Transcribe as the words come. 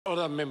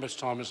Order, member's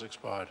time has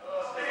expired.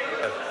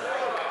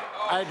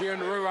 Adrian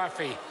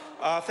Ruafi.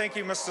 Thank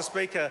you, Mr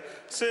Speaker.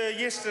 Sir,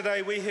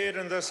 yesterday we heard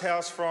in this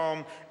House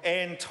from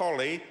Anne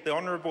Tolley, the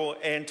Honourable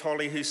Anne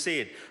Tolley, who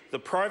said the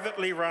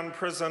privately run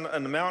prison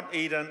in Mount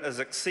Eden is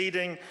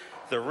exceeding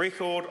the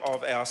record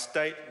of our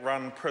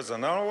state-run prison.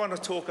 And I want to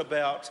talk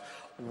about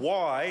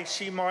why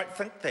she might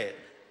think that.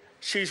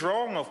 She's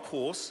wrong, of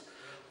course,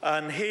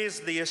 and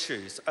here's the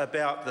issues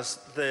about the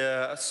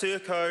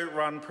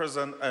Serco-run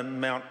prison in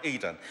Mount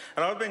Eden.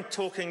 And I've been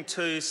talking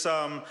to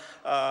some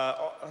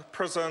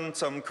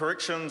some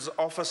corrections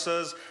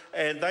officers,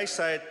 and they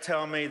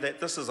tell me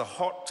that this is a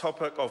hot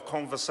topic of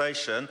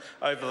conversation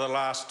over the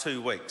last 2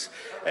 weeks.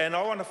 And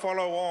I want to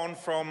follow on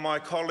from my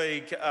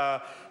colleague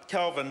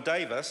Calvin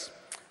Davis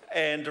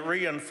and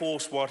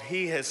reinforce what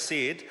he has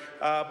said,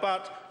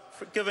 but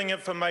giving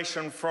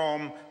information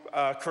from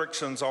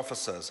corrections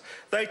officers.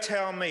 They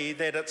tell me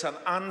that it's an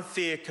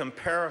unfair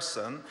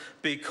comparison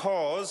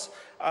because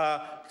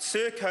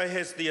Serco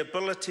has the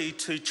ability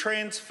to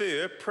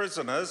transfer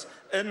prisoners,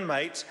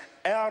 inmates,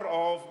 out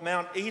of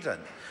Mount Eden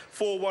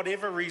for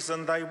whatever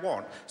reason they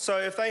want. So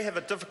if they have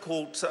a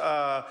difficult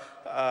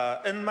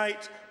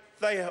inmate,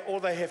 all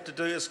they have to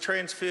do is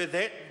transfer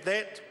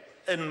that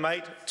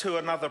inmate to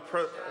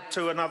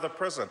another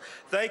prison.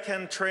 They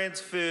can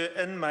transfer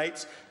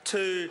inmates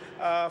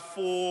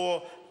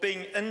for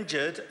being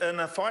injured in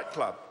a fight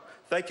club.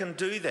 They can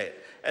do that.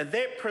 And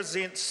that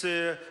presents,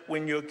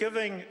 when you're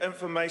giving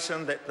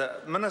information that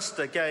the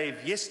Minister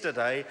gave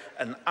yesterday,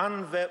 an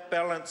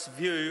unbalanced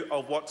view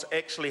of what's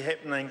actually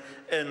happening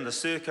in the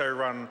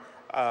Serco-run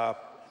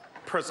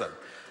prison.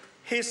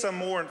 Here's some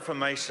more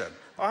information.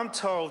 I'm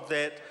told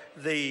that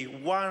the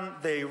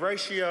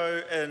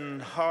ratio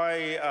in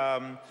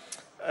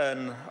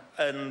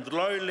in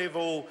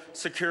low-level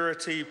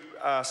security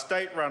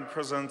state-run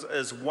prisons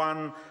is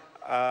 1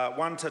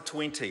 to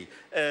 20.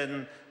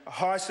 In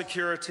high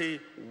security,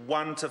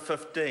 1 to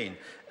 15.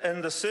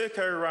 In the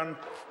Serco-run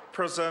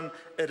prison,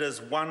 it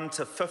is 1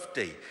 to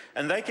 50.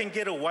 And they can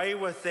get away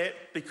with that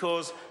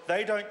because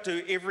they don't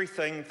do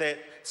everything that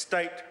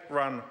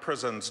state-run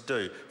prisons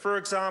do. For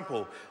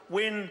example,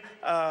 when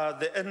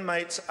the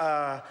inmates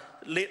are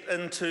let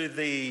into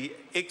the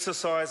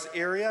exercise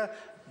area,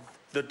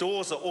 the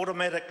doors are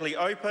automatically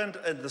opened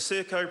in the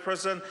Serco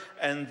prison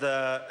and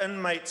the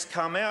inmates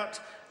come out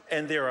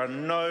and there are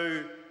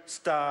no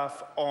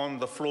staff on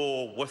the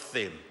floor with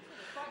them.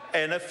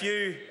 And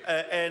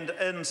and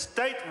in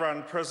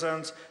state-run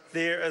prisons,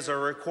 there is a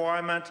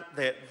requirement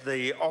that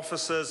the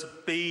officers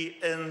be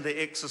in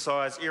the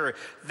exercise area.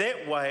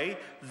 That way,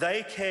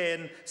 they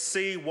can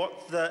see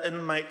what the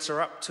inmates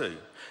are up to.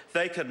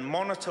 They can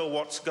monitor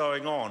what's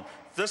going on.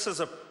 This is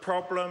a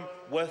problem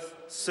with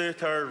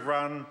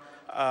Serco-run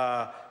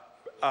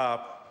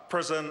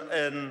prison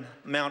in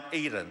Mount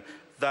Eden.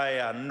 They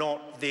are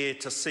not there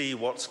to see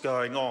what's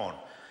going on.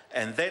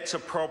 And that's a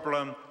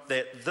problem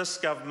that this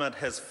government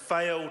has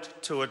failed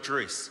to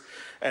address.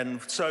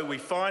 And so we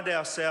find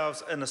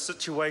ourselves in a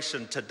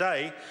situation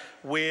today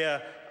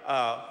where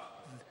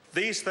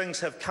these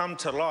things have come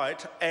to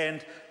light,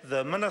 and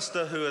the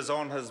Minister, who is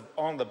on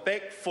the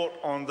back foot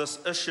on this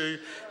issue,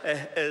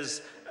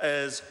 is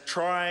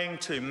trying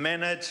to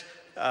manage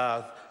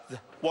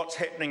what's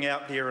happening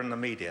out there in the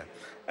media.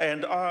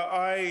 And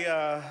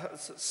I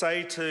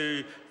say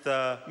to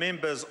the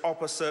members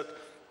opposite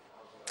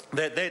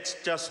that that's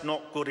just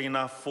not good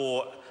enough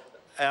for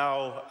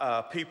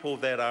our people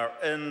that are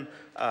in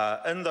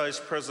those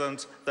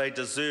prisons. They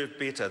deserve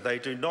better. They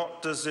do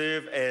not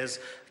deserve, as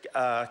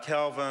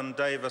Calvin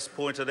Davis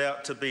pointed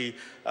out, to be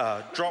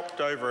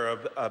dropped over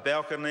a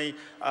balcony,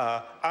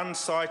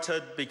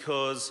 unsighted,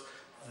 because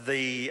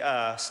the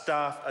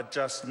staff are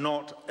just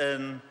not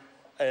in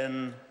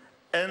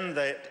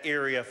that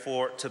area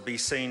for it to be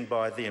seen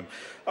by them.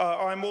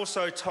 I'm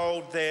also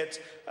told that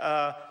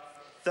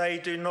they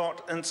do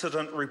not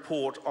incident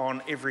report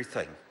on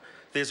everything.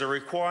 There's a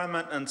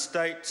requirement in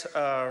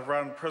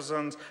state-run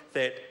prisons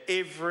that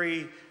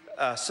every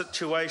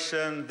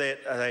situation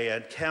that they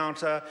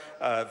encounter,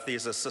 if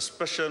there's a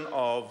suspicion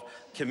of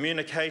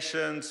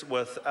communications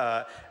with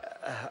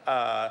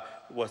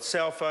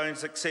cell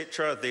phones,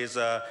 etc.,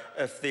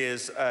 if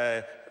there's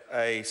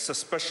a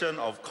suspicion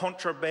of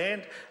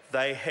contraband,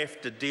 they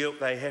have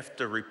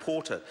to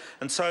report it.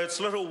 And so it's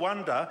little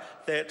wonder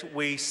that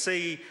we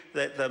see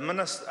that the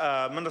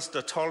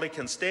Minister Tolley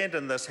can stand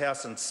in this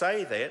House and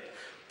say that,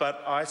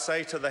 but I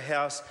say to the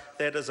House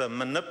that is a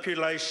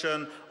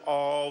manipulation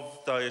of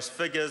those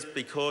figures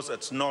because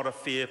it's not a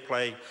fair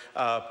playing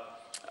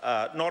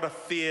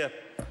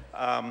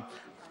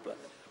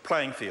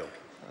field.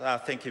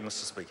 Thank you,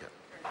 Mr Speaker.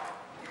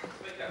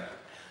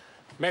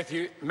 Matt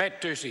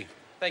Ducey.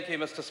 Thank you,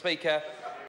 Mr Speaker.